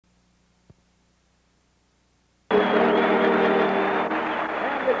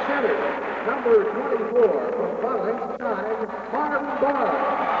center, number 24 from Bowling side, Marvin.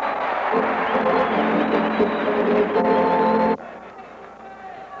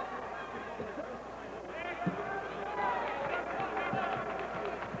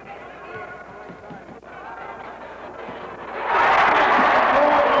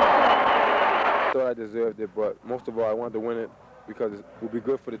 I deserved it, but most of all, I wanted to win it because it would be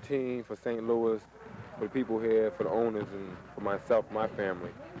good for the team, for St. Louis, for the people here, for the owners, and for myself, my family.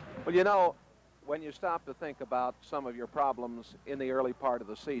 Well, you know, when you stop to think about some of your problems in the early part of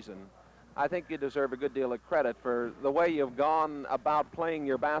the season, I think you deserve a good deal of credit for the way you've gone about playing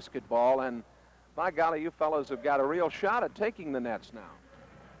your basketball, and by golly, you fellows have got a real shot at taking the Nets now.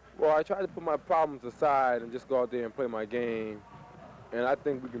 Well, I try to put my problems aside and just go out there and play my game. And I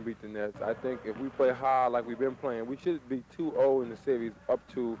think we can beat the Nets. I think if we play hard like we've been playing, we should be 2-0 in the series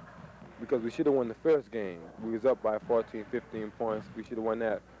because we should have won the first game. We was up by 14, 15 points. We should have won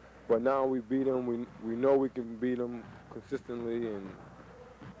that. But now we beat them. We know we can beat them consistently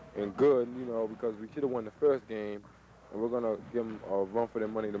and good, you know, because we should have won the first game. And we're going to give them a run for their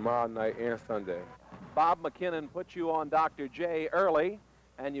money tomorrow night and Sunday. Bob McKinnon put you on Dr. J early,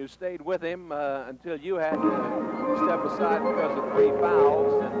 and you stayed with him until you had to step aside because of 3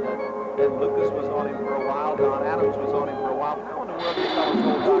 fouls. And Lucas was on him for a while. Don Adams was on him for a while. How in the world did you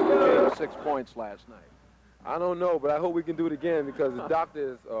fellas hold Dr. J to 6 points last night? I don't know, but I hope we can do it again because the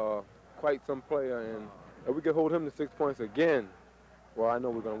doctor is quite some player. And if we can hold him to 6 points again, well, I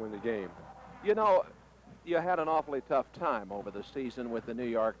know we're going to win the game. You know, you had an awfully tough time over the season with the New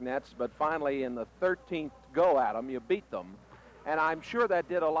York Nets, but finally in the 13th go at them, you beat them. And I'm sure that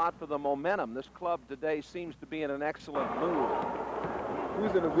did a lot for the momentum. This club today seems to be in an excellent mood. We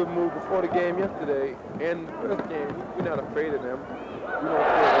was in a good mood before the game yesterday, and the first game, we're not afraid of them. We don't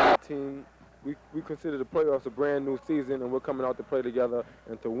fear any team. We consider the playoffs a brand new season, and we're coming out to play together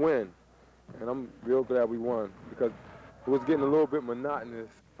and to win. And I'm real glad we won because it was getting a little bit monotonous.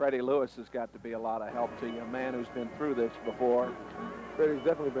 Freddie Lewis has got to be a lot of help to you, a man who's been through this before. Freddie's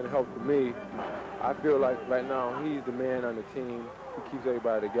definitely been a help to me. I feel like right now he's the man on the team. He keeps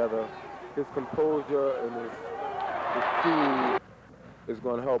everybody together. His composure and his cool is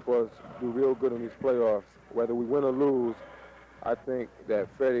going to help us do real good in these playoffs. Whether we win or lose, I think that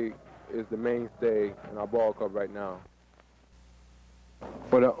Freddie is the mainstay in our ball club right now.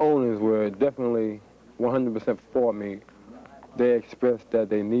 For the owners were definitely 100% for me. They expressed that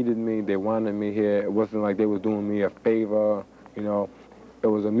they needed me, they wanted me here. It wasn't like they was doing me a favor, you know. It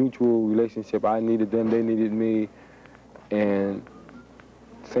was a mutual relationship. I needed them, they needed me. And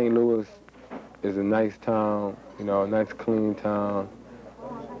St. Louis is a nice town, you know, a nice clean town.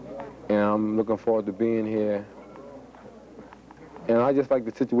 And I'm looking forward to being here. And I just like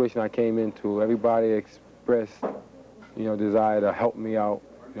the situation I came into. Everybody expressed, you know, desire to help me out,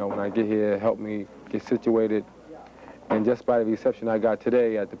 you know, when I get here, help me get situated. And just by the reception I got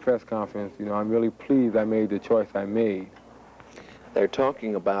today at the press conference, you know, I'm really pleased I made the choice I made. They're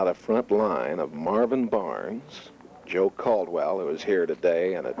talking about a front line of Marvin Barnes, Joe Caldwell, who is here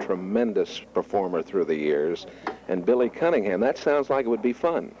today and a tremendous performer through the years, and Billy Cunningham. That sounds like it would be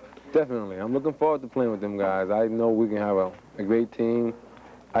fun. Definitely. I'm looking forward to playing with them guys. I know we can have a great team.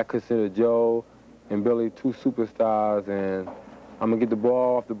 I consider Joe and Billy 2 superstars, and I'm going to get the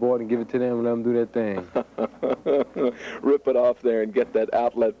ball off the board and give it to them and let them do their thing. Rip it off there and get that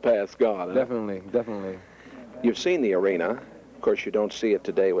outlet pass gone. Huh? Definitely, definitely. You've seen the arena. Of course, you don't see it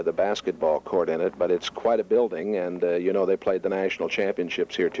today with a basketball court in it, but it's quite a building, and you know they played the national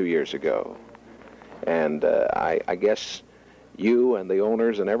championships here 2 years ago. And I guess you and the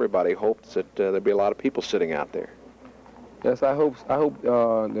owners and everybody hoped that there'd be a lot of people sitting out there. Yes, I hope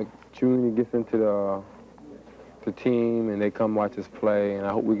the community gets into the team and they come watch us play, and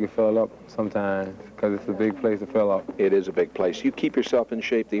I hope we can fill up sometimes because it's a big place to fill up. It is a big place. You keep yourself in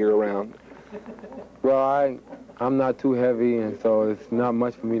shape the year round? Well, I'm not too heavy, and so it's not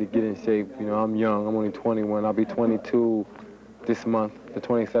much for me to get in shape. You know, I'm young. I'm only 21. I'll be 22 this month, the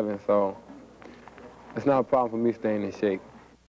 27th, so it's not a problem for me staying in shape.